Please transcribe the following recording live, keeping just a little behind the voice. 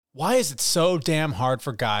Why is it so damn hard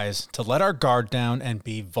for guys to let our guard down and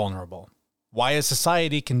be vulnerable? Why has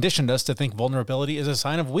society conditioned us to think vulnerability is a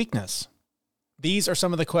sign of weakness? These are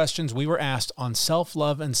some of the questions we were asked on Self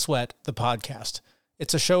Love and Sweat, the podcast.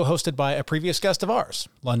 It's a show hosted by a previous guest of ours,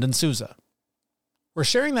 London Souza. We're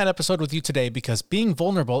sharing that episode with you today because being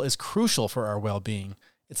vulnerable is crucial for our well-being.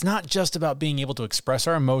 It's not just about being able to express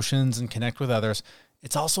our emotions and connect with others.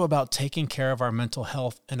 It's also about taking care of our mental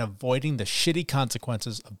health and avoiding the shitty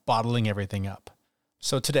consequences of bottling everything up.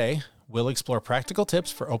 So today, we'll explore practical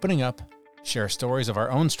tips for opening up, share stories of our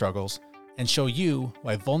own struggles, and show you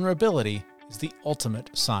why vulnerability is the ultimate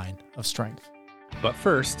sign of strength. But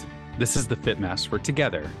first, this is the Fit Mess, where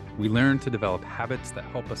together we learn to develop habits that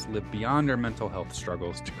help us live beyond our mental health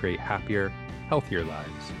struggles to create happier, healthier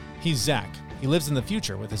lives. He's Zach. He lives in the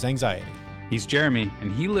future with his anxiety. He's Jeremy,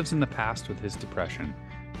 and he lives in the past with his depression.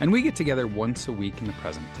 And we get together once a week in the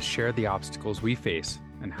present to share the obstacles we face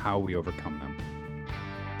and how we overcome them.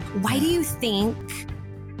 Why do you think,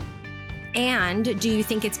 and do you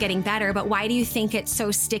think it's getting better, but why do you think it's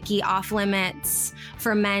so sticky, off limits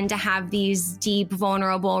for men to have these deep,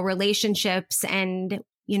 vulnerable relationships? And,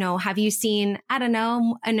 you know, have you seen, I don't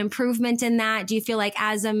know, an improvement in that? Do you feel like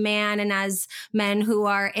as a man and as men who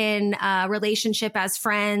are in a relationship as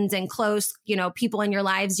friends and close, you know, people in your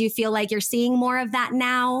lives, do you feel like you're seeing more of that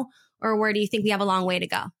now? Or where do you think we have a long way to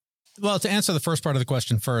go? Well, to answer the first part of the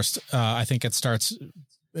question first, I think it starts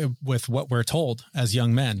with what we're told as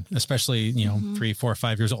young men, especially, 3, 4,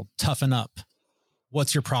 5 years old. Toughen up.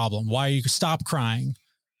 What's your problem? Why you stop crying?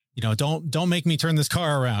 Don't make me turn this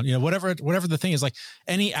car around. Whatever the thing is, like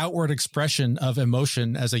any outward expression of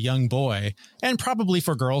emotion as a young boy, and probably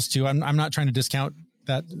for girls too. I'm not trying to discount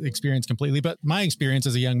that experience completely, but my experience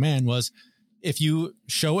as a young man was if you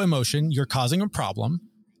show emotion, you're causing a problem,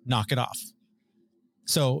 knock it off.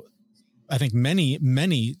 So I think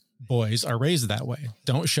many boys are raised that way.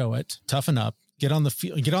 Don't show it, toughen up, get on the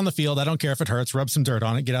field. I don't care if it hurts, rub some dirt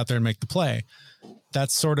on it, get out there and make the play.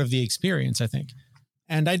 That's sort of the experience, I think.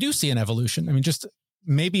 And I do see an evolution. I mean, just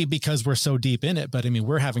maybe because we're so deep in it, but I mean,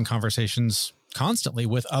 we're having conversations constantly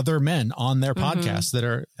with other men on their podcasts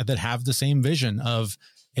that have the same vision of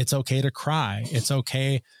it's okay to cry. It's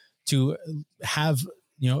okay to have,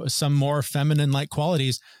 some more feminine like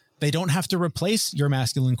qualities. They don't have to replace your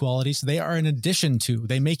masculine qualities. They are an addition to,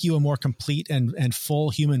 they make you a more complete and full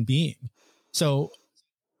human being. So,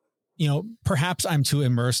 perhaps I'm too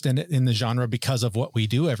immersed in the genre because of what we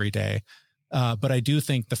do every day. But I do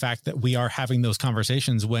think the fact that we are having those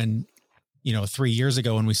conversations when, 3 years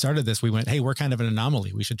ago when we started this, we went, hey, we're kind of an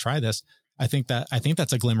anomaly. We should try this. I think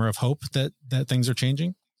that's a glimmer of hope that things are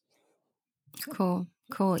changing. Cool.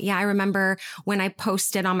 Yeah. I remember when I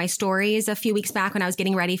posted on my stories a few weeks back when I was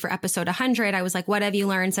getting ready for episode 100, I was like, what have you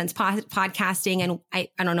learned since podcasting? And I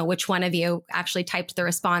don't know which one of you actually typed the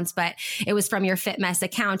response, but it was from your Fit Mess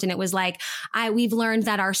account. And it was like, we've learned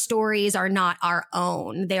that our stories are not our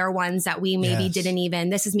own. They are ones that we maybe didn't even,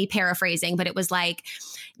 this is me paraphrasing, but it was like,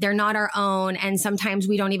 they're not our own. And sometimes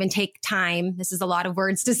we don't even take time. This is a lot of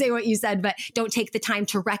words to say what you said, but don't take the time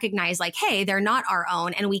to recognize like, hey, they're not our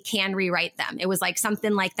own and we can rewrite them. It was like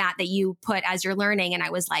something like that you put as you're learning. And I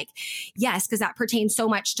was like, yes, because that pertains so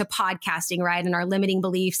much to podcasting, right? And our limiting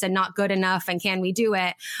beliefs and not good enough. And can we do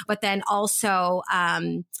it? But then also,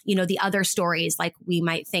 the other stories, like we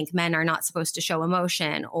might think men are not supposed to show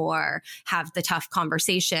emotion or have the tough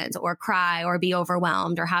conversations or cry or be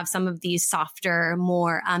overwhelmed or have some of these softer,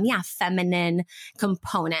 more, feminine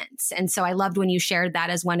components. And so I loved when you shared that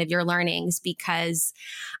as one of your learnings, because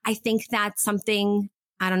I think that's something,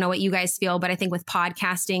 I don't know what you guys feel, but I think with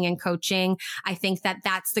podcasting and coaching, I think that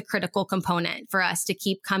that's the critical component for us to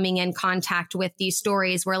keep coming in contact with these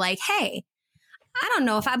stories. We're like, hey, I don't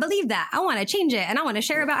know if I believe that. I want to change it. And I want to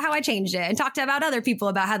share about how I changed it and talk about other people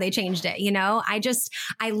about how they changed it.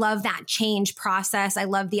 I love that change process. I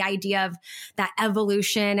love the idea of that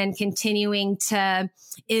evolution and continuing to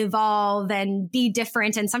evolve and be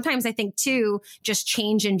different. And sometimes I think too, just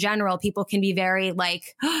change in general, people can be very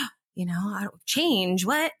like, I don't change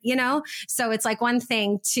what, So it's like one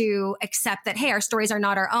thing to accept that, hey, our stories are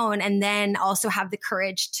not our own. And then also have the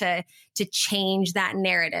courage to change that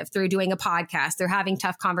narrative through doing a podcast, through having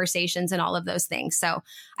tough conversations and all of those things. So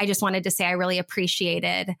I just wanted to say I really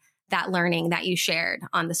appreciated that learning that you shared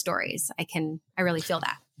on the stories. I really feel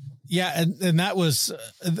that. Yeah. And that was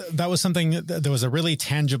something that was a really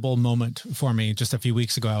tangible moment for me just a few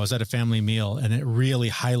weeks ago. I was at a family meal and it really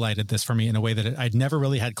highlighted this for me in a way that I'd never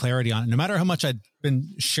really had clarity on. No matter how much I'd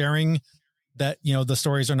been sharing that, the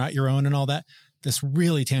stories are not your own and all that, this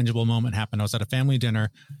really tangible moment happened. I was at a family dinner.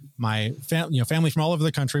 My family from all over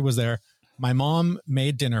the country was there. my mom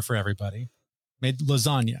made dinner for everybody, made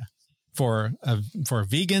lasagna for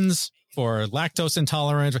vegans, for lactose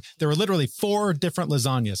intolerant. There were literally 4 different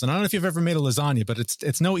lasagnas. And I don't know if you've ever made a lasagna, but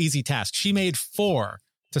it's no easy task. She made 4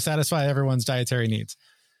 to satisfy everyone's dietary needs.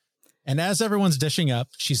 And as everyone's dishing up,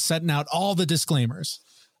 she's setting out all the disclaimers.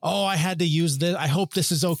 Oh, I had to use this. I hope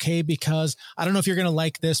this is okay because I don't know if you're going to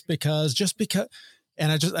like this because just because.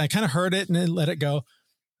 And I kind of heard it and then let it go.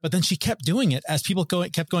 But then she kept doing it as people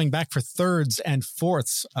kept going back for thirds and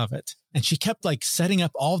fourths of it. And she kept like setting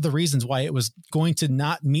up all of the reasons why it was going to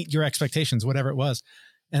not meet your expectations, whatever it was.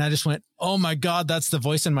 And I just went, oh my God, that's the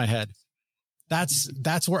voice in my head.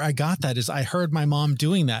 That's where I got that, is I heard my mom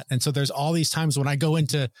doing that. And so there's all these times when I go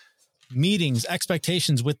into meetings,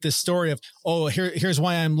 expectations with this story of, oh, here's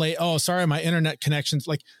why I'm late. Oh, sorry, my internet connections.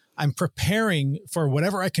 Like I'm preparing for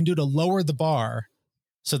whatever I can do to lower the bar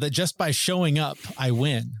so that just by showing up, I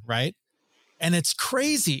win. Right. And it's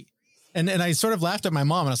crazy. And I sort of laughed at my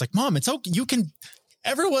mom and I was like, Mom, it's okay.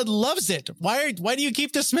 Everyone loves it. Why do you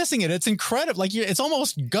keep dismissing it? It's incredible. Like it's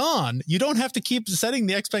almost gone. You don't have to keep setting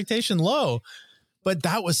the expectation low. But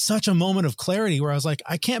that was such a moment of clarity where I was like,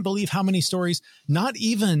 I can't believe how many stories, not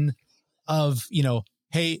even of,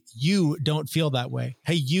 hey, you don't feel that way.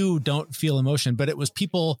 Hey, you don't feel emotion. But it was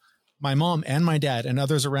people, my mom and my dad and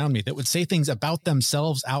others around me, that would say things about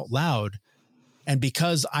themselves out loud. And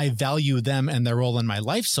because I value them and their role in my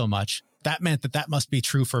life so much, that meant that must be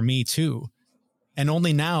true for me too. And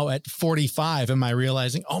only now at 45 am I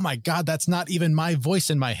realizing, oh my God, that's not even my voice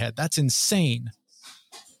in my head. That's insane.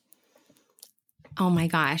 Oh my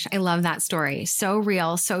gosh, I love that story. So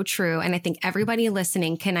real, so true. And I think everybody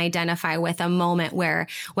listening can identify with a moment where,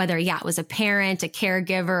 whether, it was a parent, a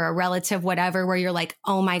caregiver, a relative, whatever, where you're like,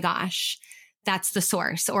 oh my gosh, that's the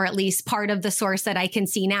source, or at least part of the source that I can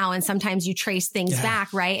see now. And sometimes you trace things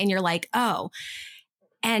back, right? And you're like, oh.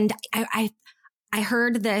 And I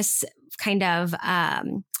heard this kind of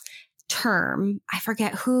term. I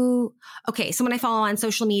forget who. Okay. Someone I follow on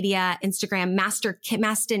social media, Instagram,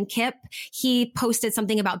 Mastin Kipp, he posted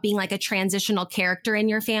something about being like a transitional character in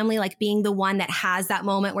your family, like being the one that has that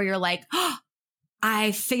moment where you're like, oh,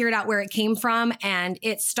 I figured out where it came from and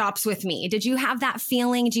it stops with me. Did you have that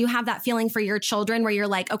feeling? Do you have that feeling for your children where you're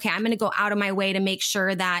like, okay, I'm going to go out of my way to make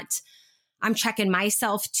sure that I'm checking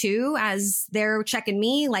myself too, as they're checking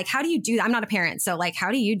me? Like, how do you do that? I'm not a parent. So like,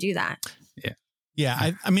 how do you do that?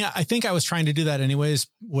 Yeah. I mean, I think I was trying to do that anyways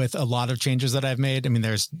with a lot of changes that I've made. I mean,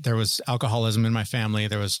 there was alcoholism in my family.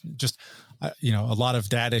 There was just, a lot of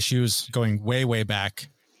dad issues going way, way back.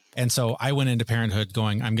 And so I went into parenthood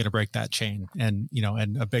going, I'm going to break that chain. And,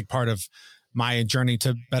 and a big part of my journey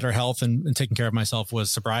to better health and taking care of myself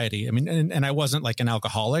was sobriety. I mean, and I wasn't like an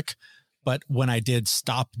alcoholic, but when I did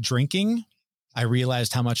stop drinking, I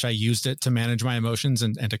realized how much I used it to manage my emotions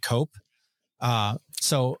and to cope.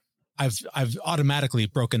 So I've automatically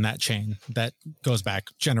broken that chain that goes back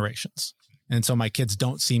generations. And so my kids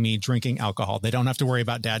don't see me drinking alcohol. They don't have to worry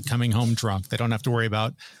about dad coming home drunk. They don't have to worry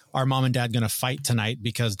about our mom and dad going to fight tonight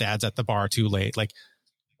because dad's at the bar too late. Like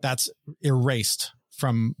that's erased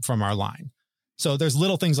from our line. So there's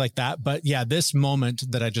little things like that. But yeah, this moment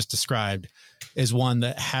that I just described is one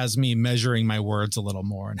that has me measuring my words a little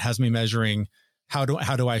more and has me measuring how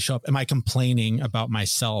do I show up? Am I complaining about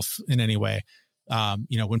myself in any way?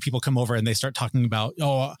 When people come over and they start talking about,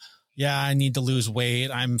 oh, yeah, I need to lose weight,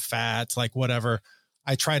 I'm fat, like whatever.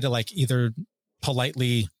 I try to like either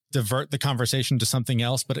politely divert the conversation to something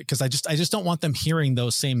else, but because I just don't want them hearing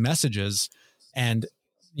those same messages and,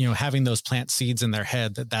 having those plant seeds in their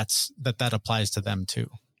head that applies to them too.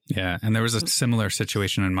 Yeah. And there was a similar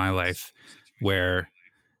situation in my life where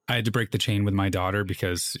I had to break the chain with my daughter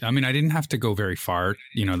because, I didn't have to go very far.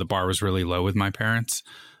 The bar was really low with my parents.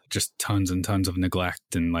 Just tons and tons of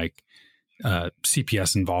neglect and like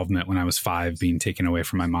CPS involvement when I was 5, being taken away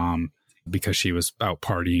from my mom because she was out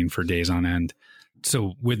partying for days on end.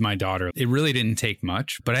 So with my daughter, it really didn't take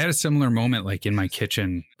much, but I had a similar moment like in my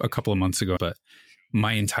kitchen a couple of months ago. But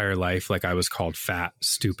my entire life, like I was called fat,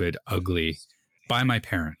 stupid, ugly by my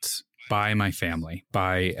parents, by my family,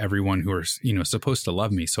 by everyone who are, supposed to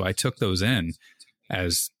love me. So I took those in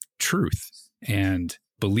as truth and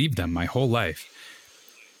believed them my whole life.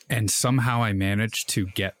 And somehow I managed to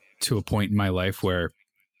get to a point in my life where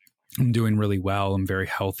I'm doing really well. I'm very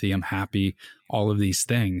healthy. I'm happy. All of these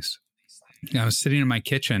things. And I was sitting in my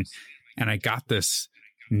kitchen and I got this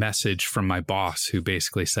message from my boss who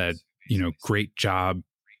basically said, great job.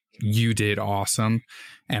 You did awesome.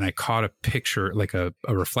 And I caught a picture, like a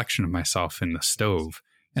reflection of myself in the stove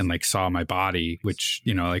and like saw my body, which,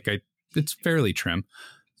 it's fairly trim.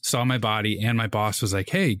 saw my body, and my boss was like,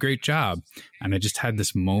 hey, great job. And I just had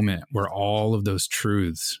this moment where all of those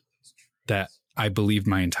truths that I believed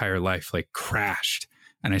my entire life like crashed.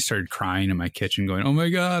 And I started crying in my kitchen going, oh my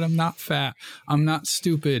God, I'm not fat. I'm not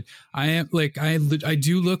stupid. I am like, I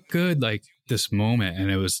do look good. Like this moment.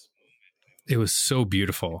 And it was so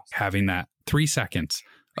beautiful having that 3 seconds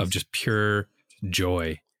of just pure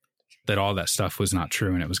joy that all that stuff was not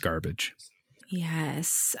true and it was garbage.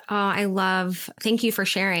 Yes. Oh, thank you for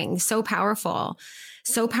sharing. So powerful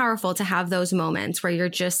to have those moments where you're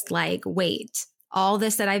just like, wait, all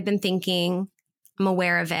this that I've been thinking, I'm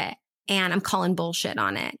aware of it and I'm calling bullshit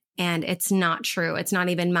on it. And it's not true. It's not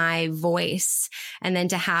even my voice. And then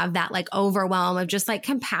to have that like overwhelm of just like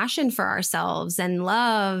compassion for ourselves and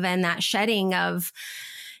love and that shedding of,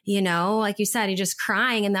 you know, like you said, you're just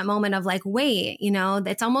crying in that moment of like, wait, you know,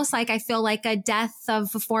 it's almost like I feel like a death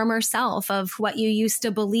of a former self of what you used to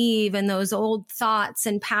believe and those old thoughts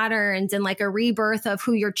and patterns and like a rebirth of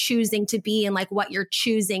who you're choosing to be and like what you're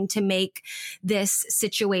choosing to make this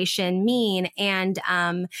situation mean. And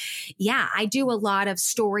yeah, I do a lot of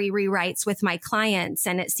story rewrites with my clients,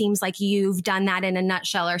 and it seems like you've done that in a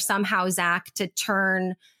nutshell or somehow, Zach, to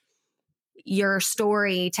turn your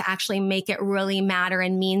story to actually make it really matter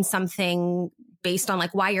and mean something based on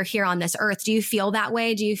like why you're here on this earth. Do you feel that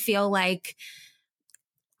way? Do you feel like,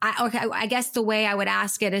 I guess the way I would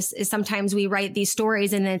ask it is sometimes we write these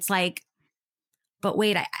stories and it's like, but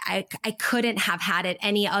wait, I couldn't have had it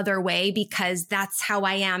any other way because that's how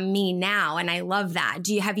I am me now. And I love that.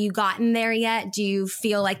 Have you gotten there yet? Do you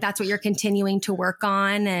feel like that's what you're continuing to work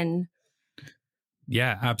on? And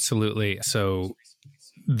yeah, absolutely. So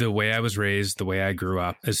the way I was raised, the way I grew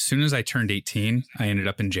up, as soon as I turned 18, I ended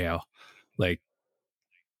up in jail. Like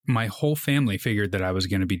my whole family figured that I was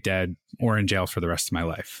going to be dead or in jail for the rest of my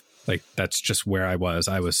life. Like that's just where I was.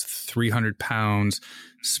 I was 300 pounds,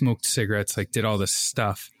 smoked cigarettes, like did all this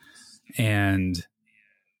stuff. And,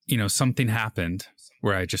 you know, something happened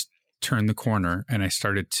where I just turned the corner and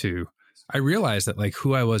I realized that like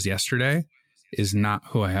who I was yesterday is not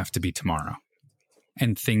who I have to be tomorrow.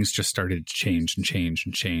 And things just started to change and change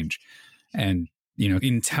and change. And, you know,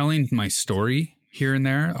 in telling my story here and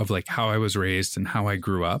there of like how I was raised and how I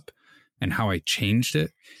grew up and how I changed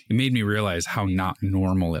it, it made me realize how not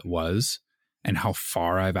normal it was and how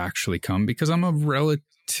far I've actually come because I'm a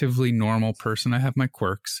relatively normal person. I have my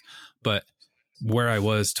quirks, but where I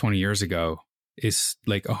was 20 years ago is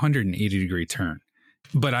like a 180-degree turn.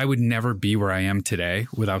 But I would never be where I am today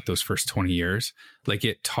without those first 20 years. Like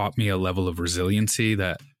it taught me a level of resiliency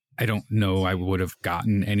that I don't know I would have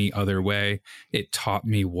gotten any other way. It taught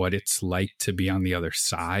me what it's like to be on the other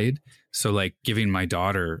side. So like giving my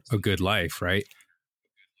daughter a good life, right?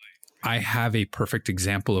 I have a perfect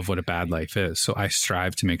example of what a bad life is. So I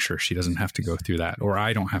strive to make sure she doesn't have to go through that or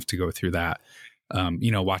I don't have to go through that.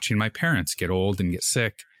 You know, watching my parents get old and get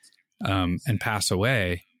sick and pass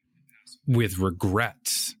away with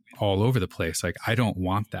regrets all over the place. Like, I don't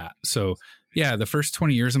want that. So yeah, the first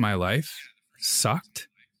 20 years of my life sucked,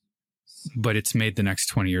 but it's made the next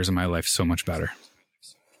 20 years of my life so much better.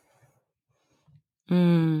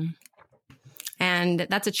 And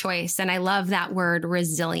that's a choice. And I love that word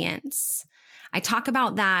resilience. I talk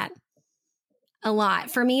about that a lot.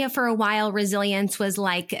 For me, for a while, resilience was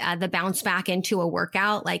like the bounce back into a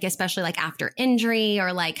workout, like especially like after injury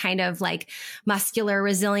or like kind of like muscular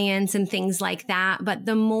resilience and things like that. But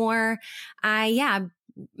the more I,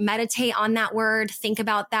 meditate on that word, think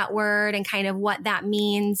about that word and kind of what that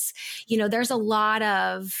means, you know, there's a lot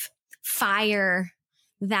of fire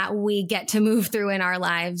that we get to move through in our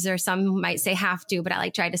lives, or some might say have to, but I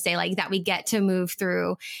like try to say like that we get to move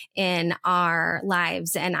through in our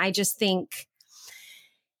lives. And I just think,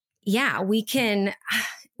 yeah, we can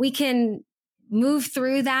move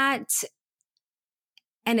through that,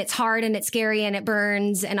 and it's hard and it's scary and it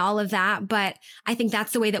burns and all of that. But I think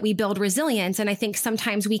that's the way that we build resilience. And I think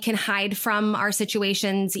sometimes we can hide from our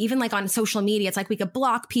situations, even like on social media. It's like we could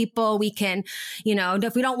block people. We can, you know,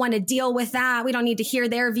 if we don't want to deal with that, we don't need to hear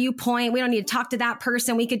their viewpoint. We don't need to talk to that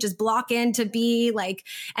person. We could just block in to be like,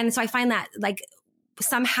 and so I find that like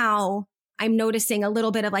somehow I'm noticing a little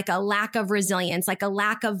bit of like a lack of resilience, like a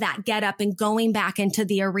lack of that get up and going back into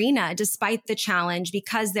the arena despite the challenge,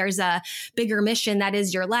 because there's a bigger mission that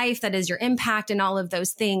is your life, that is your impact and all of those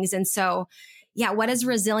things. And so, yeah, what does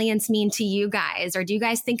resilience mean to you guys? Or do you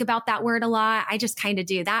guys think about that word a lot? I just kind of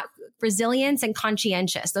do that. Resilience and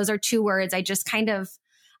conscientious. Those are two words I just kind of,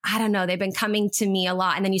 I don't know, they've been coming to me a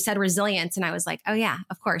lot. And then you said resilience and I was like, oh yeah,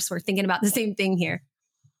 of course, we're thinking about the same thing here.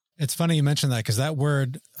 It's funny you mentioned that, because that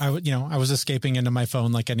word, I was escaping into my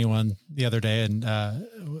phone like anyone the other day, and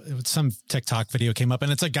some TikTok video came up,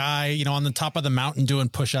 and it's a guy, on the top of the mountain doing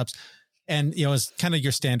push-ups, and it's kind of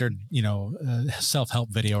your standard, self-help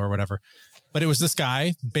video or whatever. But it was this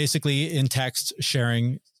guy basically in text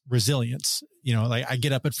sharing resilience. Like, I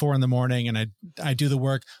get up at 4 a.m. and I do the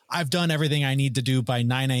work. I've done everything I need to do by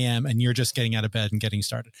 9 a.m. and you're just getting out of bed and getting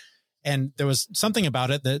started. And there was something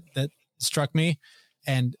about it that struck me,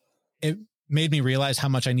 and it made me realize how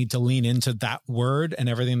much I need to lean into that word and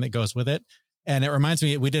everything that goes with it. And it reminds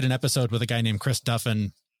me, we did an episode with a guy named Chris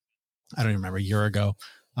Duffin, I don't even remember, a year ago,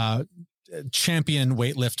 champion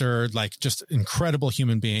weightlifter, like just incredible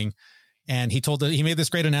human being. And he made this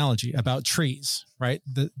great analogy about trees, right?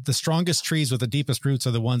 The strongest trees with the deepest roots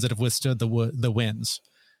are the ones that have withstood the winds.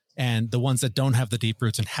 And the ones that don't have the deep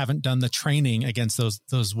roots and haven't done the training against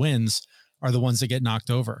those winds are the ones that get knocked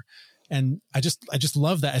over. And I just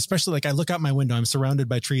love that, especially like I look out my window, I'm surrounded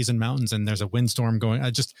by trees and mountains, and there's a windstorm going.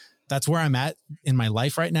 That's where I'm at in my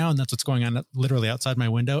life right now. And that's what's going on literally outside my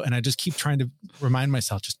window. And I just keep trying to remind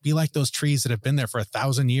myself, just be like those trees that have been there for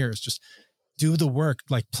 1,000 years. Just do the work,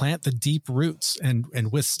 like plant the deep roots and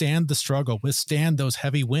withstand the struggle, withstand those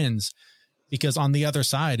heavy winds, because on the other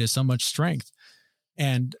side is so much strength.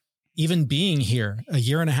 And even being here a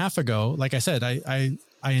year and a half ago, like I said, I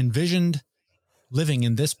envisioned living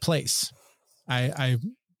in this place. I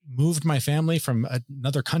moved my family from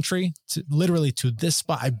another country to literally to this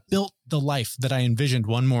spot. I built the life that I envisioned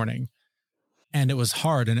one morning, and it was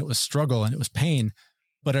hard and it was struggle and it was pain,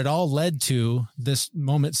 but it all led to this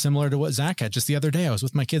moment similar to what Zach had. Just the other day, I was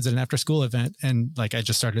with my kids at an after school event, and like, I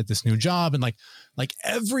just started this new job, and like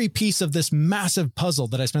every piece of this massive puzzle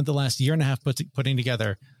that I spent the last year and a half putting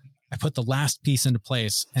together, I put the last piece into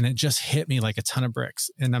place, and it just hit me like a ton of bricks.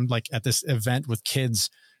 And I'm like at this event with kids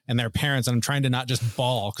and their parents, and I'm trying to not just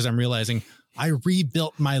bawl, because I'm realizing I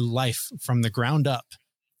rebuilt my life from the ground up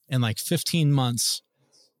in like 15 months.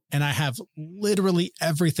 And I have literally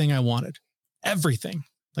everything I wanted, everything.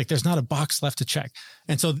 Like, there's not a box left to check.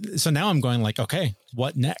 And so now I'm going like, okay,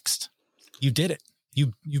 what next? You did it.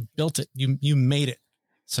 You built it. You made it.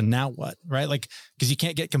 So now what, right? Like, because you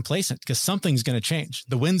can't get complacent, because something's going to change.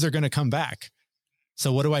 The winds are going to come back.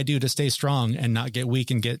 So what do I do to stay strong and not get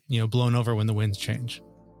weak and get, blown over when the winds change?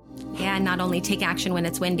 Yeah. And not only take action when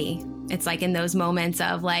it's windy. It's like in those moments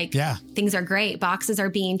of like, things are great, boxes are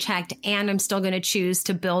being checked, and I'm still going to choose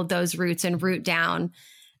to build those roots and root down.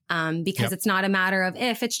 Because it's not a matter of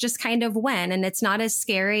if, it's just kind of when, and it's not as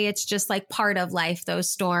scary. It's just like part of life, those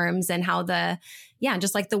storms, and how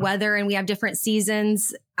just like the weather, and we have different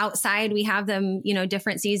seasons outside. We have them,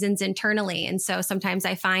 different seasons internally. And so sometimes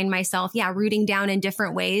I find myself, rooting down in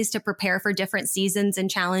different ways to prepare for different seasons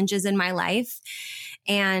and challenges in my life.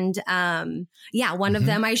 And, one of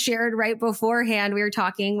them I shared right beforehand. We were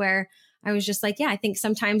talking where I was just like, I think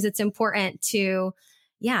sometimes it's important to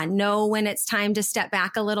know when it's time to step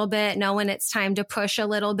back a little bit, know when it's time to push a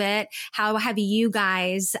little bit. How have you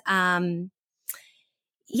guys,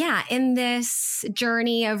 in this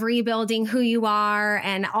journey of rebuilding who you are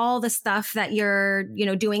and all the stuff that you're,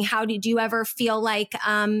 doing, how do you ever feel like,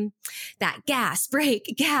 that gas break,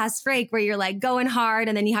 where you're like going hard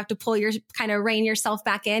and then you have to rein yourself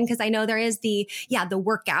back in? Cause I know there is the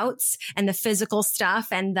workouts and the physical stuff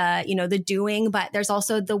and the doing, but there's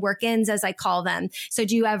also the work-ins, as I call them. So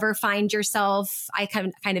do you ever find yourself, I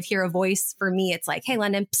kind of hear a voice for me. It's like, hey,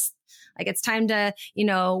 London, psst. Like, it's time to,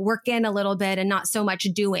 work in a little bit and not so much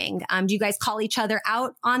doing. Do you guys call each other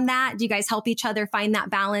out on that? Do you guys help each other find that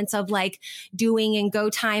balance of like doing and go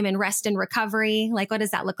time and rest and recovery? Like, what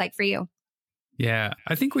does that look like for you? Yeah,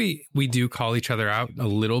 I think we do call each other out a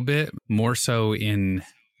little bit, more so in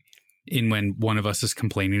when one of us is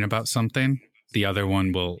complaining about something, the other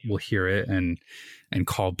one will hear it and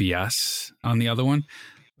call BS on the other one.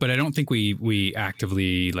 But I don't think we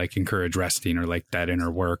actively like encourage resting or like that inner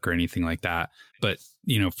work or anything like that. But,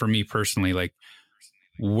 for me personally, like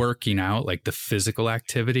working out, like the physical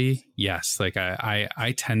activity, yes. Like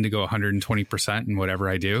I tend to go 120% in whatever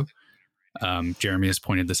I do. Jeremy has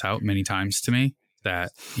pointed this out many times to me that,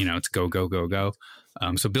 it's go, go, go, go.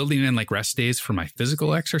 So building in like rest days for my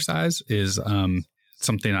physical exercise is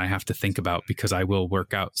something I have to think about, because I will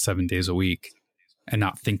work out 7 days a week and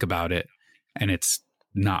not think about it. And it's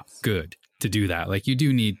not good to do that. Like, you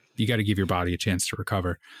got to give your body a chance to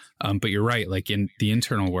recover. But you're right. Like, in the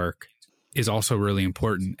internal work is also really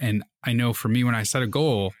important. And I know for me, when I set a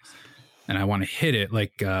goal and I want to hit it,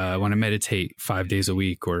 like, I want to meditate 5 days a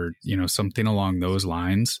week or, something along those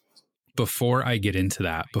lines. Before I get into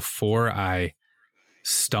that, before I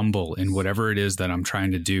stumble in whatever it is that I'm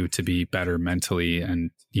trying to do to be better mentally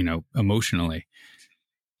and, emotionally,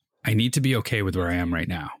 I need to be okay with where I am right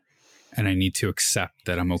now. And I need to accept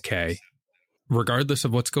that I'm okay, regardless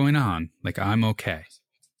of what's going on. Like, I'm okay.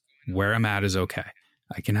 Where I'm at is okay.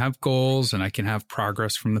 I can have goals and I can have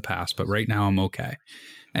progress from the past, but right now I'm okay.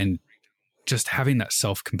 And just having that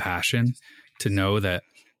self-compassion to know that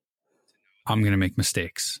I'm going to make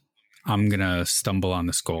mistakes. I'm going to stumble on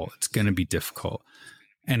this goal. It's going to be difficult.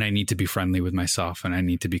 And I need to be friendly with myself, and I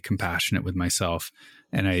need to be compassionate with myself.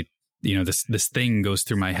 And this thing goes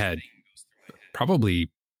through my head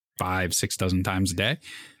probably 5-6 dozen times a day.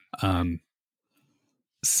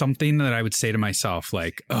 Something that I would say to myself,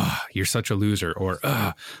 like, "Oh, you're such a loser," or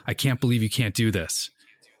I can't believe you can't do this.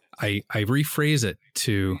 I rephrase it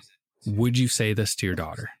to, would you say this to your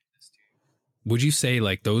daughter? Would you say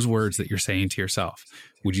like those words that you're saying to yourself?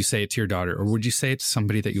 Would you say it to your daughter, or would you say it to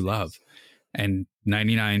somebody that you love? And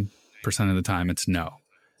 99% of the time it's no.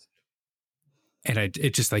 And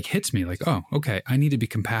it just like hits me like, oh, okay, I need to be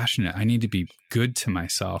compassionate. I need to be good to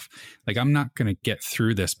myself. Like, I'm not going to get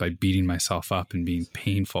through this by beating myself up and being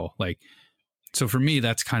painful. Like, so for me,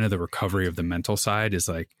 that's kind of the recovery of the mental side, is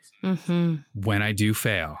like, when I do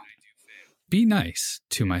fail, be nice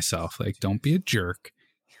to myself. Like, don't be a jerk.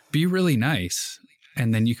 Be really nice,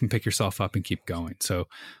 and then you can pick yourself up and keep going. So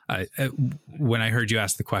when I heard you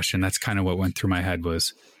ask the question, that's kind of what went through my head,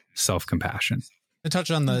 was self-compassion. To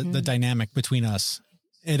touch on the dynamic between us,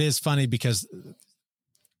 it is funny because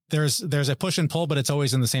there's a push and pull, but it's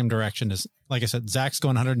always in the same direction. As like I said, Zach's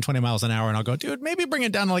going 120 miles an hour, and I'll go, dude, maybe bring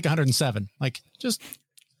it down to like 107. Like, just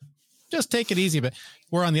take it easy. But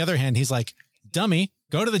where on the other hand, he's like, dummy,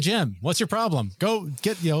 go to the gym. What's your problem? Go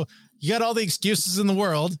get, you got all the excuses in the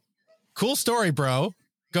world. Cool story, bro.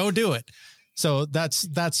 Go do it. So that's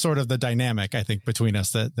sort of the dynamic, I think, between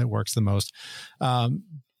us that works the most.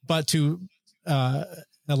 But to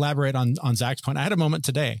elaborate on Zach's point, I had a moment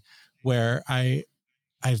today where I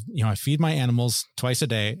feed my animals twice a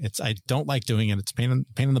day. I don't like doing it. It's pain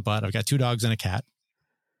in the butt. I've got 2 dogs and a cat,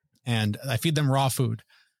 and I feed them raw food.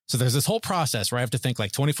 So there's this whole process where I have to think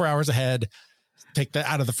like 24 hours ahead, take that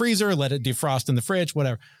out of the freezer, let it defrost in the fridge,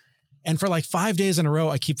 whatever. And for like 5 days in a row,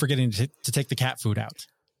 I keep forgetting to take the cat food out.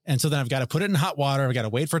 And so then I've got to put it in hot water. I've got to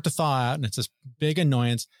wait for it to thaw out. And it's this big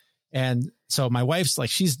annoyance. And so my wife's like,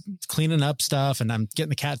 she's cleaning up stuff, and I'm getting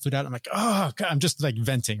the cat food out. I'm like, oh, God. I'm just like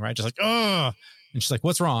venting, right? Just like, oh. And she's like,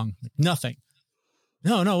 what's wrong? Like, nothing.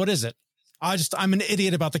 No, what is it? I'm an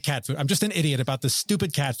idiot about the cat food. I'm just an idiot about the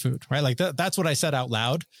stupid cat food, right? Like that's what I said out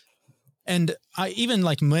loud. And I even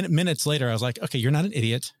like minutes later, I was like, okay, you're not an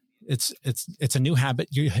idiot. It's a new habit.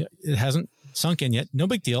 It hasn't sunk in yet. No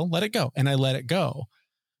big deal. Let it go. And I let it go.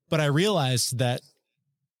 But I realized that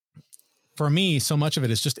for me, so much of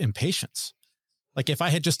it is just impatience. Like, if I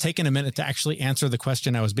had just taken a minute to actually answer the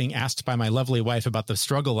question I was being asked by my lovely wife about the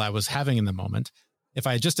struggle I was having in the moment, if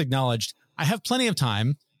I had just acknowledged I have plenty of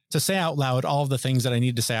time to say out loud all of the things that I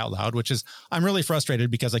need to say out loud, which is, I'm really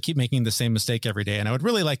frustrated because I keep making the same mistake every day. And I would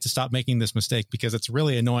really like to stop making this mistake because it's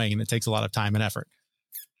really annoying and it takes a lot of time and effort.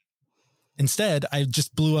 Instead, I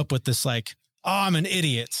just blew up with this like, oh, I'm an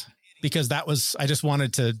idiot, because I just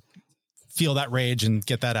wanted to feel that rage and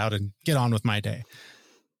get that out and get on with my day.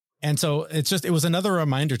 And so it was another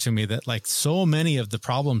reminder to me that like so many of the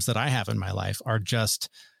problems that I have in my life are just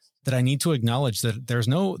that I need to acknowledge that there's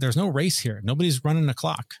no race here. Nobody's running a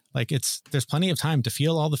clock. Like there's plenty of time to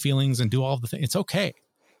feel all the feelings and do all the things. It's okay.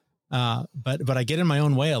 But I get in my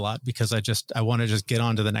own way a lot because I want to just get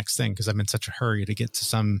on to the next thing because I'm in such a hurry to get to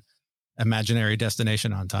some imaginary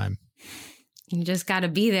destination on time. You just got to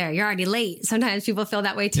be there. You're already late. Sometimes people feel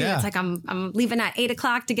that way too. Yeah. It's like, I'm leaving at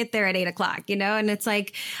 8:00 to get there at 8:00, And it's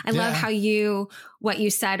like, I love how what you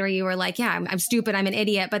said, where you were like, yeah, I'm stupid. I'm an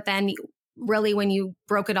idiot. But then really when you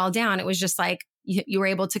broke it all down, it was just like, you were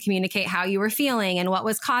able to communicate how you were feeling and what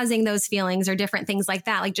was causing those feelings or different things like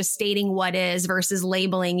that, like just stating what is versus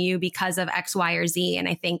labeling you because of X, Y, or Z. And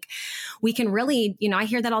I think we can really, I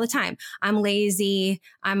hear that all the time. I'm lazy.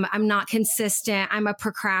 I'm not consistent. I'm a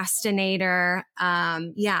procrastinator.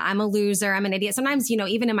 I'm a loser. I'm an idiot. Sometimes,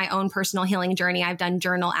 even in my own personal healing journey, I've done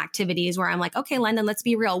journal activities where I'm like, okay, London, let's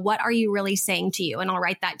be real. What are you really saying to you? And I'll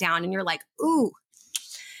write that down. And you're like, ooh,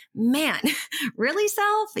 man, really,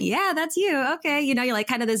 self? Yeah, that's you. Okay. You're like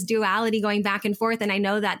kind of this duality going back and forth. And I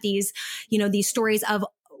know that these stories of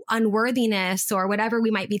unworthiness or whatever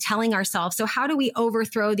we might be telling ourselves. So how do we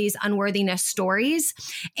overthrow these unworthiness stories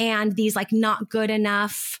and these like not good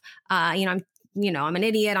enough, I'm I'm an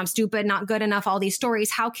idiot, I'm stupid, not good enough, all these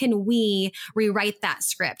stories. How can we rewrite that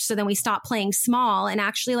script so then we stop playing small and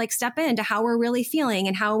actually like step into how we're really feeling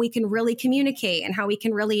and how we can really communicate and how we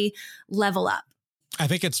can really level up? I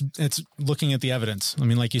think it's looking at the evidence. I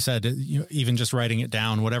mean, like you said, even just writing it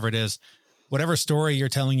down, whatever it is, whatever story you're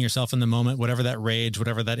telling yourself in the moment, whatever that rage,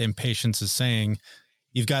 whatever that impatience is saying,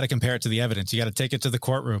 you've got to compare it to the evidence. You got to take it to the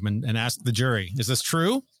courtroom and ask the jury, is this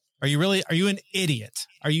true? Are you an idiot?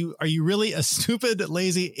 Are you really a stupid,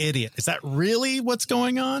 lazy idiot? Is that really what's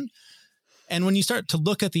going on? And when you start to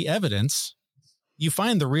look at the evidence, you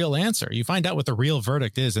find the real answer. You find out what the real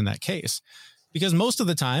verdict is in that case. Because most of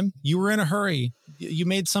the time you were in a hurry, you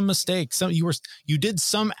made some mistake. You did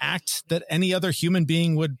some act that any other human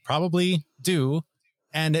being would probably do,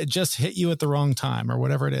 and it just hit you at the wrong time or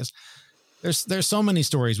whatever it is. There's so many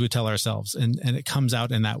stories we tell ourselves, and it comes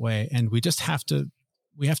out in that way. And we just have to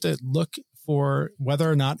look for whether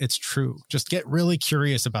or not it's true. Just get really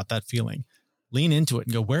curious about that feeling. Lean into it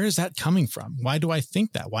and go, where is that coming from? Why do I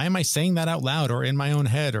think that? Why am I saying that out loud or in my own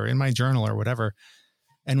head or in my journal or whatever?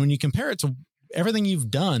 And when you compare it to everything you've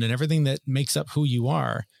done and everything that makes up who you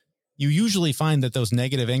are, you usually find that those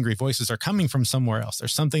negative, angry voices are coming from somewhere else.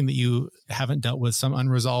 There's something that you haven't dealt with, some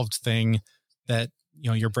unresolved thing that,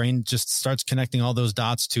 your brain just starts connecting all those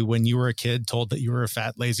dots to when you were a kid, told that you were a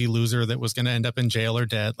fat, lazy loser that was going to end up in jail or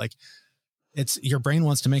dead. Like, it's your brain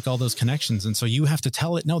wants to make all those connections. And so you have to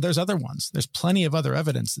tell it, no, there's other ones. There's plenty of other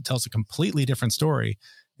evidence that tells a completely different story.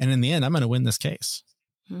 And in the end, I'm going to win this case.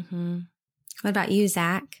 Mm-hmm. What about you,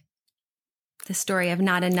 Zach? The story of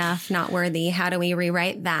not enough, not worthy. How do we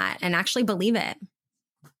rewrite that and actually believe it?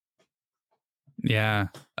 Yeah.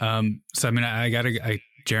 So, I mean,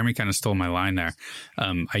 Jeremy kind of stole my line there.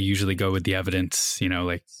 I usually go with the evidence,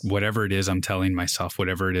 like whatever it is I'm telling myself,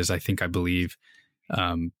 whatever it is I think I believe.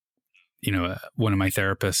 One of my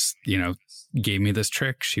therapists, gave me this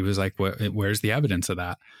trick. She was like, where's the evidence of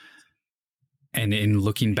that? And in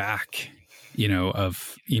looking back,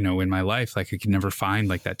 in my life, like I could never find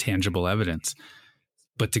like that tangible evidence.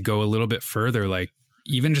 But to go a little bit further, like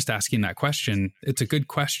even just asking that question, it's a good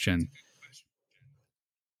question.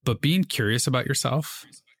 But being curious about yourself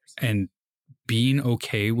and being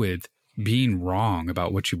okay with being wrong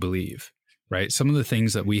about what you believe, right? Some of the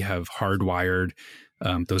things that we have hardwired,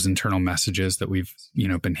 those internal messages that we've,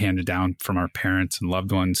 been handed down from our parents and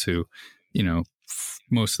loved ones who,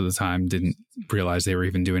 most of the time didn't realize they were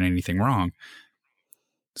even doing anything wrong.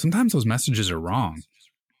 Sometimes those messages are wrong.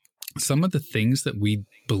 Some of the things that we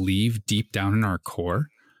believe deep down in our core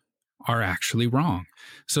are actually wrong.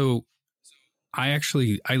 So I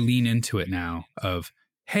lean into it now of,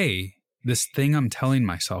 hey, this thing I'm telling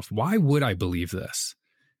myself, why would I believe this?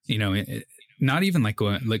 Not even like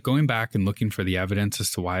going back and looking for the evidence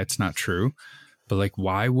as to why it's not true, but like,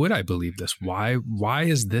 why would I believe this? Why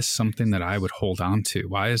is this something that I would hold on to?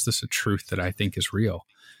 Why is this a truth that I think is real?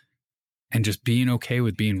 And just being okay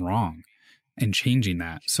with being wrong and changing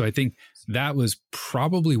that. So I think that was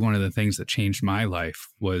probably one of the things that changed my life,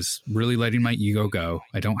 was really letting my ego go.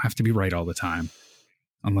 I don't have to be right all the time.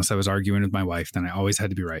 Unless I was arguing with my wife, then I always had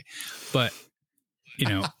to be right. But,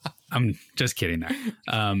 I'm just kidding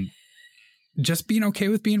there. Just being okay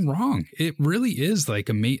with being wrong. It really is like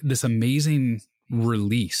this amazing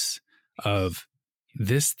release of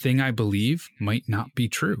this thing I believe might not be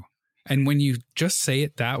true. And when you just say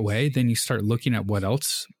it that way, then you start looking at what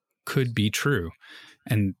else could be true.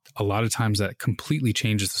 And a lot of times that completely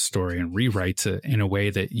changes the story and rewrites it in a way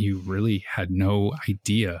that you really had no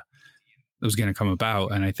idea it was going to come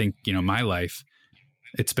about. And I think, my life,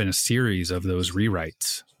 it's been a series of those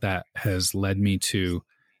rewrites that has led me to,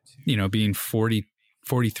 being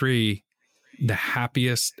 43, the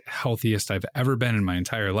happiest, healthiest I've ever been in my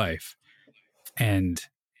entire life. And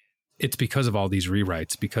it's because of all these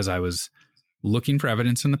rewrites, because I was looking for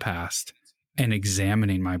evidence in the past and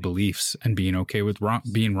examining my beliefs and being okay with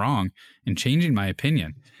being wrong and changing my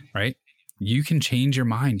opinion, right? You can change your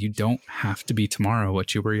mind. You don't have to be tomorrow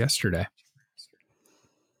what you were yesterday.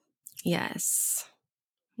 Yes.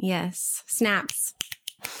 Snaps.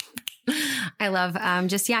 I love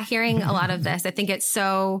hearing a lot of this. I think it's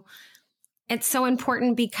so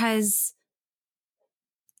important, because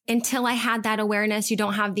until I had that awareness, you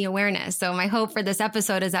don't have the awareness. So my hope for this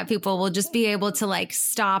episode is that people will just be able to like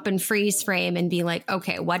stop and freeze frame and be like,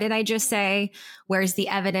 okay, what did I just say? Where's the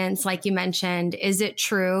evidence? Like you mentioned, is it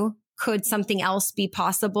true? Could something else be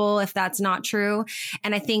possible if that's not true?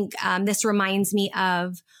 And I think this reminds me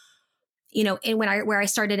of where I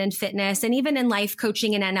started in fitness and even in life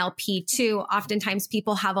coaching and NLP too, oftentimes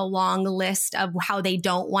people have a long list of how they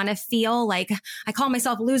don't want to feel. Like, I call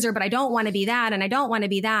myself a loser, but I don't want to be that. And I don't want to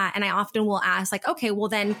be that. And I often will ask like, okay, well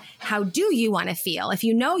then how do you want to feel? If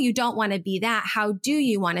you know you don't want to be that, how do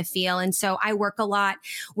you want to feel? And so I work a lot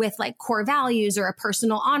with like core values or a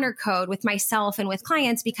personal honor code with myself and with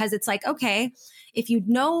clients, because it's like, okay, if you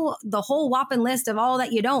know the whole whopping list of all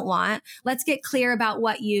that you don't want, let's get clear about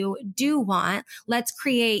what you do want. Let's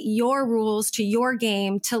create your rules to your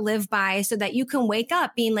game to live by so that you can wake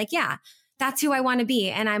up being like, yeah, that's who I want to be.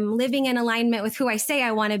 And I'm living in alignment with who I say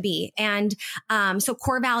I want to be. And so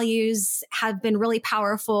core values have been really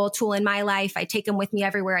powerful tool in my life. I take them with me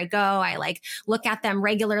everywhere I go. I like look at them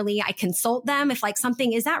regularly. I consult them. If like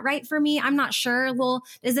something, is that right for me? I'm not sure. Well,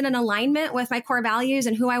 is it in alignment with my core values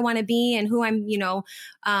and who I want to be and who I'm,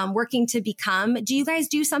 working to become? Do you guys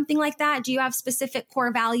do something like that? Do you have specific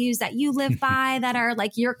core values that you live by that are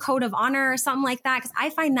like your code of honor or something like that? Because I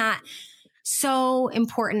find that so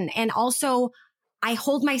important. And also I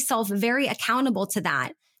hold myself very accountable to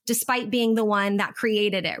that, despite being the one that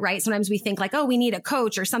created it, right? Sometimes we think like, oh, we need a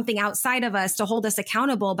coach or something outside of us to hold us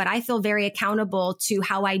accountable. But I feel very accountable to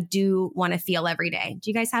how I do want to feel every day. Do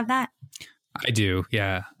you guys have that? I do.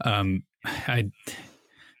 Yeah.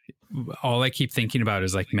 All I keep thinking about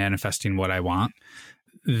is like manifesting what I want.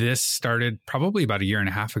 This started probably about 1.5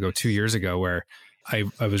 years ago, 2 years ago, where I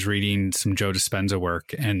was reading some Joe Dispenza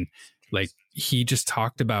work, and like, he just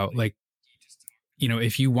talked about like,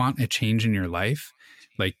 if you want a change in your life,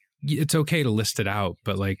 like it's okay to list it out,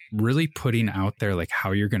 but like really putting out there, like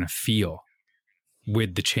how you're going to feel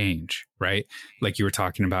with the change, right? Like you were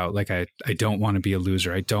talking about, like, I don't want to be a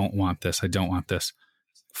loser. I don't want this. I don't want this.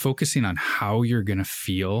 Focusing on how you're going to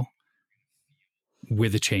feel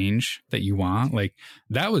with a change that you want. Like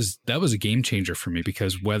that was a game changer for me,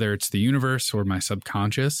 because whether it's the universe or my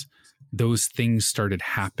subconscious, those things started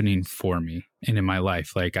happening for me and in my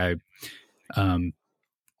life. Like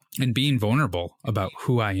and being vulnerable about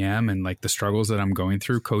who I am and like the struggles that I'm going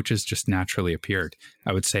through, coaches just naturally appeared.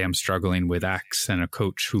 I would say I'm struggling with X, and a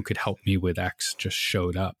coach who could help me with X just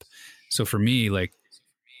showed up. So for me, like,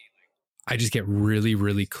 I just get really,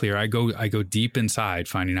 really clear. I go deep inside,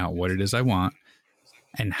 finding out what it is I want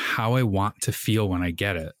and how I want to feel when I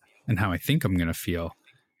get it and how I think I'm going to feel.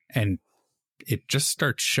 And it just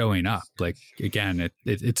starts showing up. Like, again,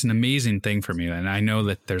 it's an amazing thing for me. And I know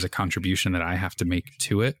that there's a contribution that I have to make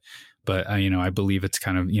to it, but I believe it's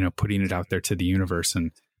kind of, putting it out there to the universe,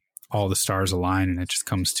 and all the stars align and it just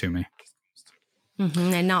comes to me.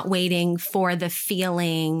 Mm-hmm. And not waiting for the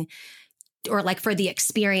feeling or like for the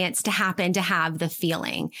experience to happen to have the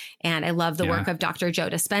feeling. And I love the work of Dr. Joe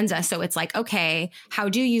Dispenza. So it's like, okay, how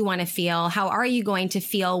do you want to feel? How are you going to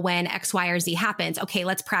feel when X, Y, or Z happens? Okay,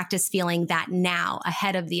 let's practice feeling that now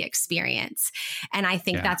ahead of the experience. And I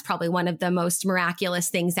think that's probably one of the most miraculous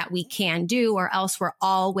things that we can do, or else we're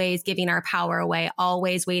always giving our power away,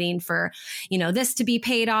 always waiting for, this to be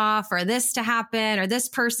paid off or this to happen or this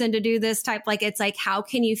person to do this type. Like, it's like, how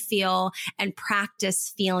can you feel and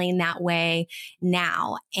practice feeling that way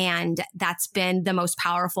now? And that's been the most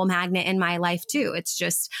powerful magnet in my life too. It's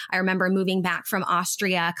just, I remember moving back from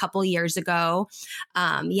Austria a couple years ago.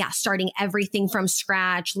 Starting everything from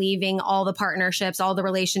scratch, leaving all the partnerships, all the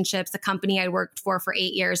relationships, the company I worked for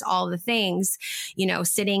 8 years, all the things,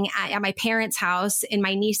 sitting at my parents' house in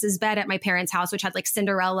my niece's bed at my parents' house, which had like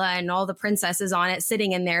Cinderella and all the princesses on it,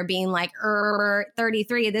 sitting in there being like,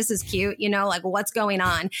 33, this is cute, like what's going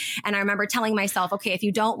on? And I remember telling myself, okay, if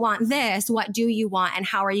you don't want this, what do you want? And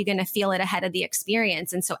how are you going to feel it ahead of the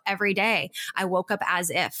experience? And so every day I woke up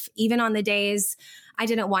as if, even on the days I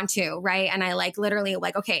didn't want to, right? And I literally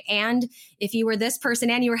okay, and if you were this person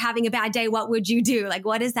and you were having a bad day, what would you do? Like,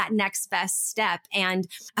 what is that next best step? And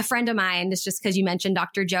a friend of mine, it's just because you mentioned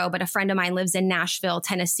Dr. Joe, but a friend of mine lives in Nashville,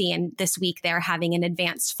 Tennessee. And this week they're having an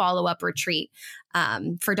advanced follow-up retreat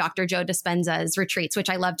for Dr. Joe Dispenza's retreats, which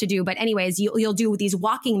I love to do. But anyways, you'll do these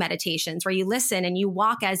walking meditations where you listen and you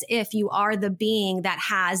walk as if you are the being that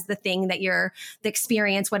has the thing that the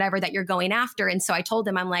experience, whatever that you're going after. And so I told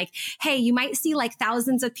him, I'm like, hey, you might see like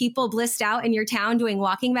thousands of people blissed out in your town doing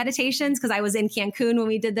walking meditations. Cause I was in Cancun when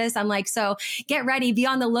we did this. I'm like, so get ready, be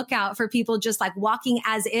on the lookout for people just like walking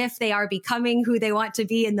as if they are becoming who they want to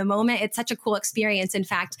be in the moment. It's such a cool experience. In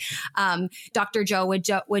fact, Dr. Joe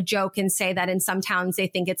would joke and say that in some towns, they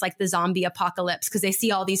think it's like the zombie apocalypse because they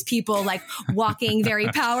see all these people like walking very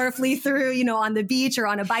powerfully through, on the beach or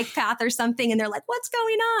on a bike path or something. And they're like, what's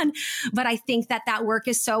going on? But I think that work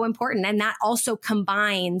is so important. And that also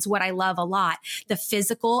combines what I love a lot, the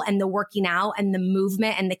physical and the working out and the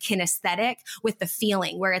movement and the kinesthetic with the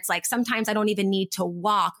feeling, where it's like, sometimes I don't even need to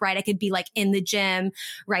walk, right? I could be like in the gym,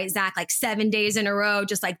 right, Zach, like 7 days in a row,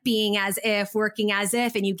 just like being as if, working as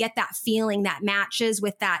if, and you get that feeling that matches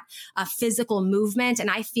with that physical movement. And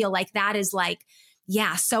I feel like that is like,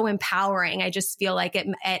 yeah, so empowering. I just feel like it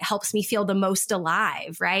helps me feel the most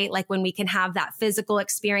alive, right? Like when we can have that physical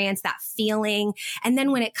experience, that feeling. And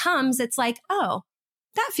then when it comes, it's like, oh,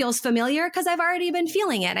 that feels familiar because I've already been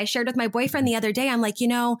feeling it. I shared with my boyfriend the other day. I'm like,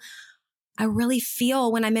 I really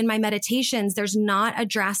feel when I'm in my meditations, there's not a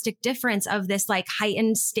drastic difference of this like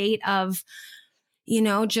heightened state of,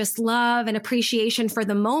 just love and appreciation for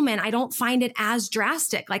the moment. I don't find it as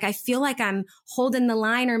drastic. Like I feel like I'm holding the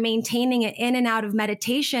line or maintaining it in and out of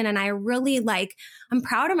meditation. And I really I'm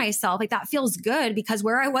proud of myself. Like that feels good because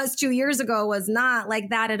where I was 2 years ago was not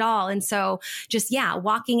like that at all. And so just,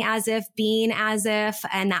 walking as if, being as if,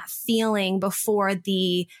 and that feeling before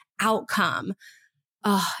the outcome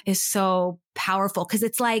is so powerful. Cause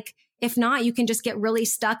it's like, if not, you can just get really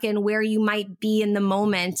stuck in where you might be in the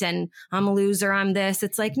moment and I'm a loser, I'm this.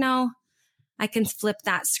 It's like, no, I can flip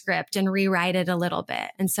that script and rewrite it a little bit.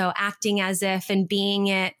 And so acting as if and being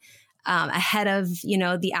it ahead of,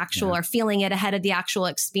 the actual or feeling it ahead of the actual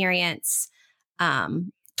experience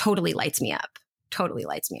totally lights me up.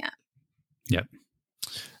 Yep.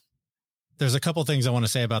 There's a couple things I want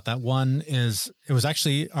to say about that. One is it was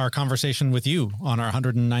actually our conversation with you on our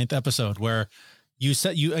 109th episode where you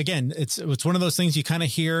said again, it's one of those things you kind of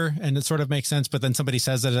hear and it sort of makes sense, but then somebody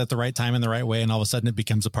says it at the right time in the right way. And all of a sudden it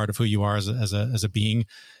becomes a part of who you are as a being.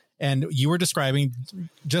 And you were describing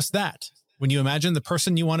just that when you imagine the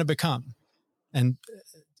person you want to become and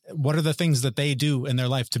what are the things that they do in their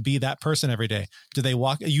life to be that person every day? Do they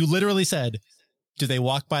walk? You literally said, do they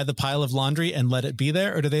walk by the pile of laundry and let it be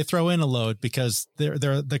there? Or do they throw in a load because they're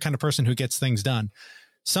the kind of person who gets things done?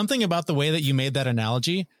 Something about the way that you made that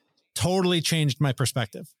analogy totally changed my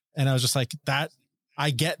perspective. And I was just like, I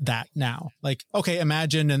get that now. Like, okay,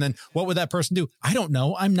 imagine. And then what would that person do? I don't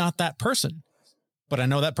know. I'm not that person, but I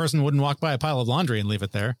know that person wouldn't walk by a pile of laundry and leave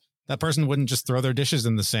it there. That person wouldn't just throw their dishes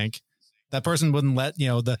in the sink. That person wouldn't let,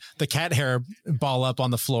 the cat hair ball up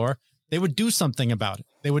on the floor. They would do something about it.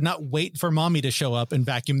 They would not wait for mommy to show up and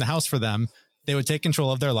vacuum the house for them. They would take control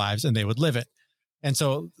of their lives and they would live it. And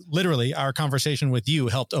so literally our conversation with you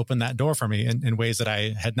helped open that door for me in ways that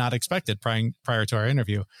I had not expected prior to our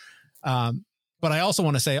interview. But I also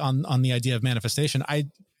want to say on the idea of manifestation,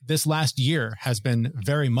 this last year has been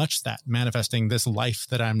very much that, manifesting this life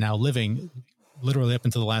that I'm now living literally up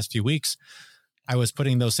until the last few weeks. I was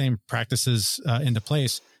putting those same practices into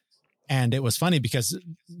place. And it was funny because,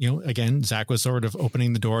 again, Zach was sort of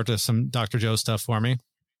opening the door to some Dr. Joe stuff for me.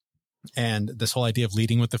 And this whole idea of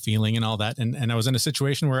leading with the feeling and all that. And I was in a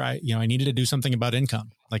situation where I needed to do something about income,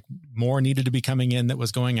 like more needed to be coming in that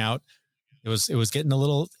was going out. It was getting a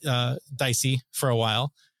little dicey for a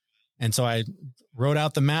while. And so I wrote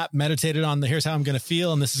out the map, meditated on here's how I'm going to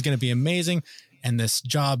feel. And this is going to be amazing. And this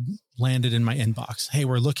job landed in my inbox. Hey,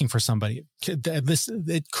 we're looking for somebody.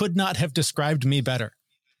 It could not have described me better.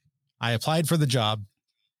 I applied for the job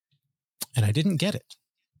and I didn't get it.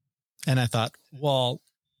 And I thought, well,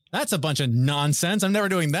 that's a bunch of nonsense. I'm never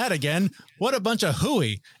doing that again. What a bunch of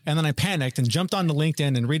hooey. And then I panicked and jumped onto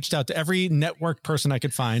LinkedIn and reached out to every network person I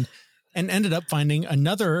could find and ended up finding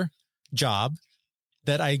another job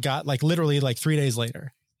that I got literally 3 days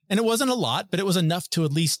later. And it wasn't a lot, but it was enough to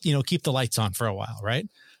at least, keep the lights on for a while. Right.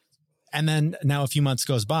 And then now a few months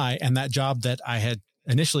goes by and that job that I had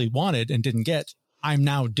initially wanted and didn't get, I'm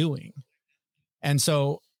now doing. And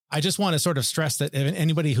so I just want to sort of stress that if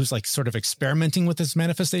anybody who's sort of experimenting with this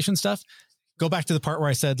manifestation stuff, go back to the part where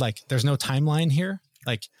I said, there's no timeline here.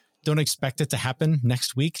 Don't expect it to happen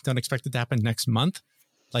next week. Don't expect it to happen next month.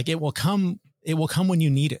 It will come when you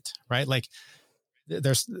need it. Right.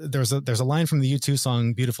 There's a line from the U2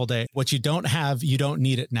 song, Beautiful Day. What you don't have, you don't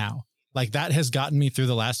need it now. That has gotten me through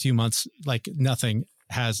the last few months, nothing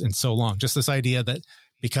has in so long. Just this idea that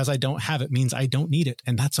because I don't have it means I don't need it.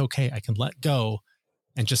 And that's okay. I can let go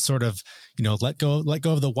and just sort of, let go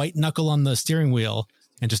of the white knuckle on the steering wheel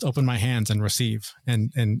and just open my hands and receive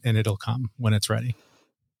and it'll come when it's ready.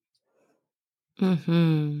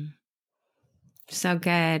 Mm-hmm. So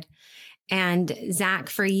good. And Zach,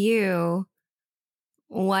 for you,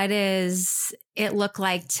 what does it look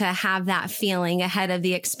like to have that feeling ahead of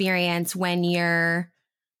the experience when you're,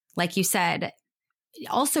 like you said,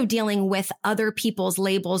 also dealing with other people's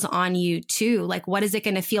labels on you too. Like, what is it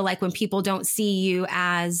going to feel like when people don't see you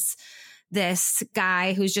as this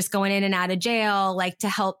guy who's just going in and out of jail, like to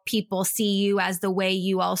help people see you as the way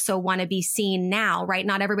you also want to be seen now, right?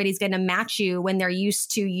 Not everybody's going to match you when they're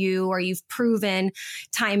used to you, or you've proven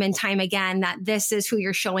time and time again that this is who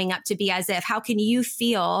you're showing up to be as if. How can you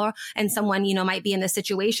feel? And someone, might be in this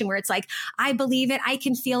situation where it's like, I believe it, I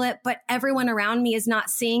can feel it, but everyone around me is not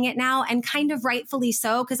seeing it now. And kind of rightfully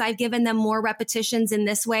so, because I've given them more repetitions in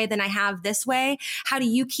this way than I have this way. How do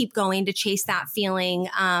you keep going to chase that feeling?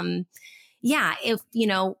 If,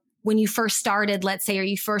 when you first started, let's say, or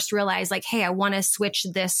you first realized like, hey, I want to switch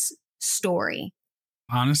this story.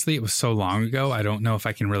 Honestly, it was so long ago. I don't know if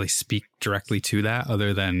I can really speak directly to that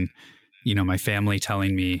other than, my family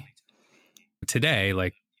telling me today,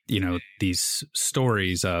 like, these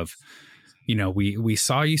stories of, we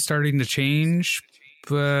saw you starting to change,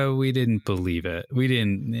 but we didn't believe it.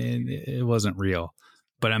 It wasn't real.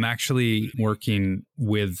 But I'm actually working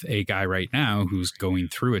with a guy right now who's going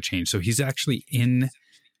through a change. So he's actually in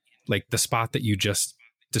like the spot that you just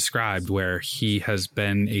described, where he has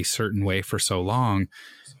been a certain way for so long.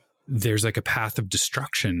 There's like a path of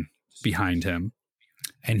destruction behind him.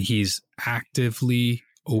 And he's actively,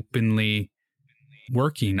 openly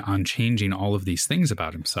working on changing all of these things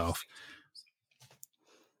about himself.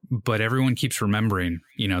 But everyone keeps remembering,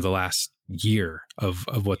 the last year of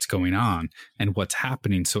what's going on and what's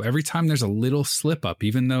happening. So every time there's a little slip up,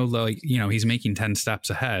 even though he's making 10 steps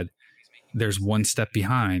ahead, there's one step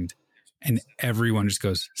behind, and everyone just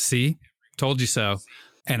goes, see, told you so.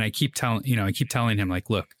 And I keep telling him like,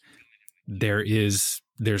 look, there's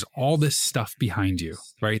all this stuff behind you,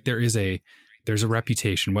 right? There's a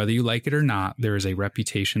reputation, whether you like it or not, there is a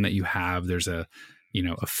reputation that you have. There's a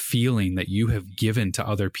feeling that you have given to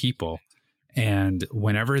other people. And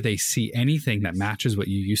whenever they see anything that matches what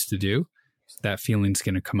you used to do, that feeling's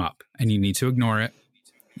going to come up, and you need to ignore it.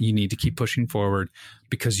 You need to keep pushing forward,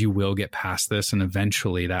 because you will get past this, and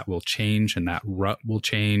eventually that will change, and that rut will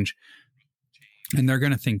change, and they're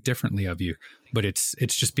going to think differently of you. But it's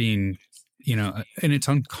just being, and it's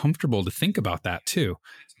uncomfortable to think about that too,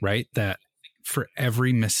 right? That for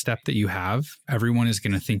every misstep that you have, everyone is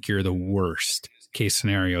going to think you're the worst case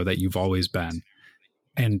scenario that you've always been.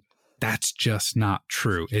 And that's just not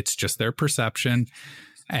true. It's just their perception.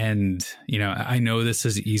 And, I know this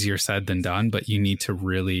is easier said than done, but you need to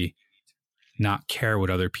really not care what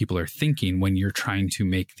other people are thinking when you're trying to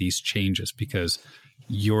make these changes, because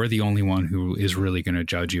you're the only one who is really going to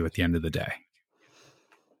judge you at the end of the day.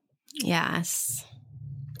 Yes.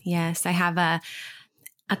 I have a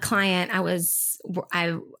client I was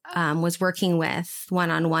working with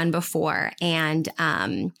one-on-one before. And,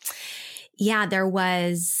 there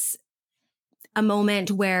was a moment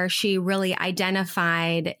where she really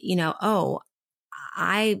identified,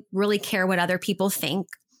 I really care what other people think.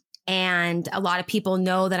 And a lot of people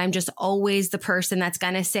know that I'm just always the person that's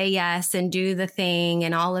going to say yes and do the thing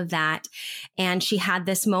and all of that. And she had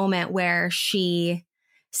this moment where she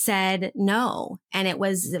said no. And it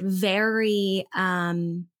was very,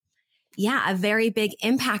 a very big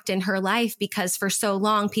impact in her life, because for so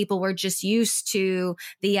long, people were just used to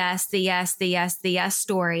the yes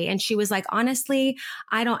story. And she was like, honestly,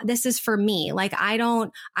 this is for me. Like, I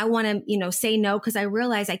want to, say no, because I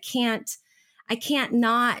realize I can't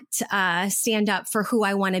not stand up for who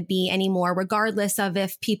I want to be anymore, regardless of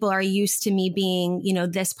if people are used to me being,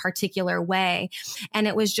 this particular way. And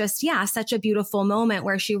it was just, such a beautiful moment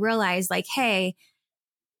where she realized like, hey,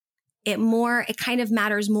 it kind of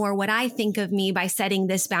matters more what I think of me by setting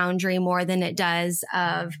this boundary more than it does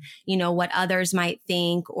of, what others might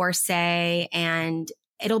think or say. And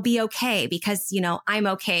it'll be okay because, I'm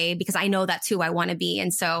okay because I know that's who I want to be.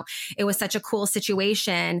 And so it was such a cool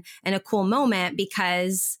situation and a cool moment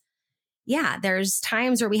because, there's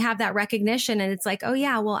times where we have that recognition and it's like, oh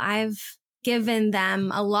yeah, well, I've given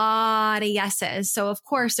them a lot of yeses. So of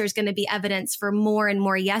course there's going to be evidence for more and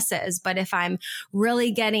more yeses. But if I'm really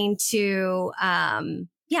getting to,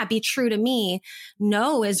 be true to me,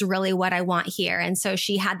 no is really what I want here. And so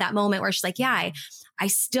she had that moment where she's like, I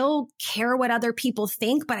still care what other people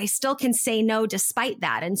think, but I still can say no despite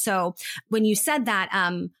that. And so when you said that,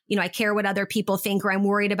 I care what other people think, or I'm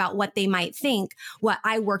worried about what they might think, what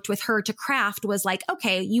I worked with her to craft was like,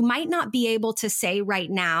 okay, you might not be able to say right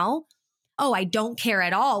now, oh, I don't care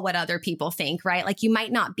at all what other people think, right? Like you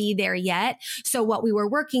might not be there yet. So what we were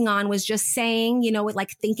working on was just saying, like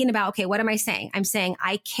thinking about, okay, what am I saying? I'm saying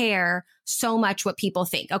I care so much what people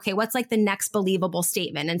think. Okay, what's like the next believable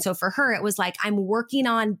statement? And so for her, it was like, I'm working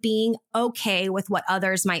on being okay with what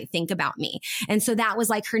others might think about me. And so that was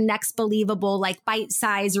like her next believable, like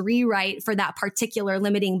bite-size rewrite for that particular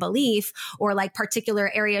limiting belief or like particular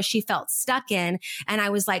area she felt stuck in. And I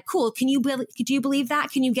was like, cool. Do you believe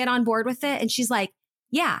that? Can you get on board with it? And she's like,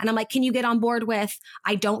 yeah. And I'm like, can you get on board with,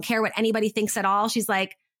 I don't care what anybody thinks at all? She's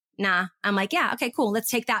like, nah. I'm like, yeah, okay, cool.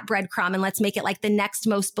 Let's take that breadcrumb and let's make it like the next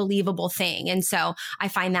most believable thing. And so I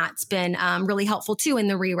find that's been really helpful too in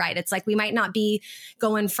the rewrite. It's like we might not be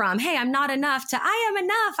going from, hey, I'm not enough to I am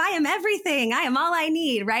enough. I am everything. I am all I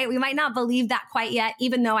need, right? We might not believe that quite yet,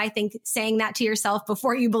 even though I think saying that to yourself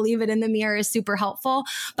before you believe it in the mirror is super helpful.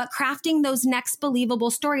 But crafting those next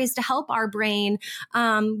believable stories to help our brain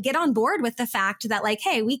get on board with the fact that like,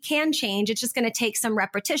 hey, we can change. It's just going to take some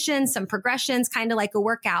repetition, some progressions, kind of like a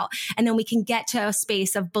workout. And then we can get to a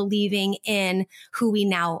space of believing in who we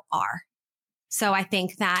now are. So I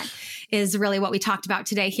think that is really what we talked about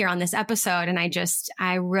today here on this episode. And I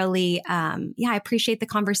really, I appreciate the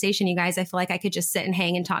conversation, you guys. I feel like I could just sit and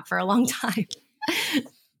hang and talk for a long time.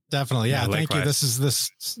 Definitely. Yeah. Thank you. This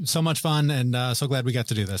is so much fun and so glad we got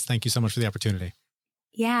to do this. Thank you so much for the opportunity.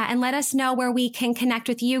 Yeah. And let us know where we can connect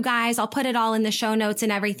with you guys. I'll put it all in the show notes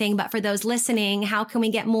and everything. But for those listening, how can we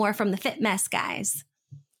get more from the Fit Mess guys?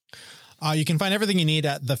 You can find everything you need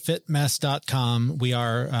at thefitmess.com. We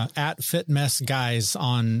are at Fit Mess Guys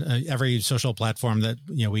on every social platform that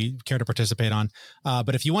we care to participate on.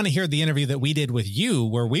 But if you want to hear the interview that we did with you,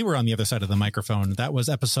 where we were on the other side of the microphone, that was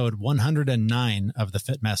episode 109 of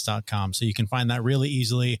thefitmess.com. So you can find that really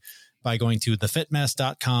easily by going to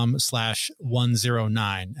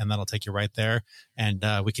thefitmess.com/109, and that'll take you right there. And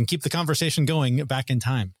we can keep the conversation going back in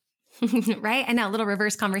time. Right. I know, a little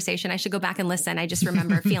reverse conversation. I should go back and listen. I just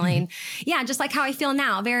remember feeling, just like how I feel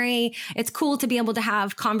now. It's cool to be able to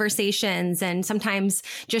have conversations and sometimes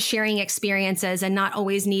just sharing experiences and not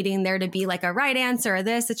always needing there to be like a right answer or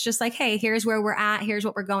this. It's just like, hey, here's where we're at. Here's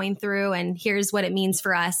what we're going through. And here's what it means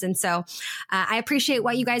for us. And so I appreciate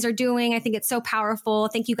what you guys are doing. I think it's so powerful.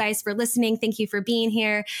 Thank you guys for listening. Thank you for being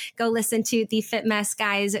here. Go listen to the Fit Mess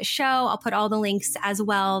Guys show. I'll put all the links as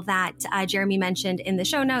well that Jeremy mentioned in the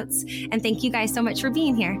show notes. And thank you guys so much for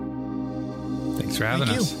being here. Thanks for having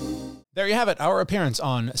us. There you have it, our appearance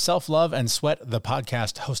on Self-Love and Sweat, the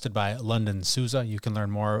podcast hosted by London Souza. You can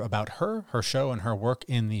learn more about her show, and her work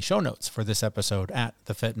in the show notes for this episode at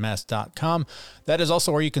thefitmess.com. That is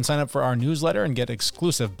also where you can sign up for our newsletter and get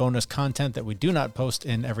exclusive bonus content that we do not post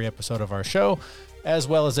in every episode of our show, as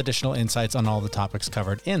well as additional insights on all the topics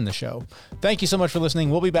covered in the show. Thank you so much for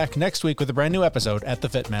listening. We'll be back next week with a brand new episode at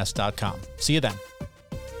thefitmess.com. See you then.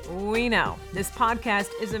 We know this podcast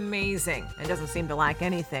is amazing and doesn't seem to lack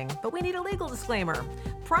anything, but we need a legal disclaimer.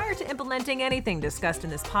 Prior to implementing anything discussed in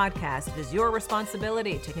this podcast, it is your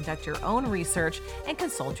responsibility to conduct your own research and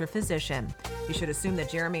consult your physician. You should assume that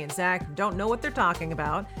Jeremy and Zach don't know what they're talking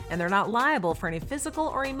about, and they're not liable for any physical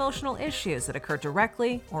or emotional issues that occur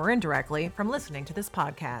directly or indirectly from listening to this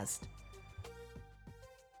podcast.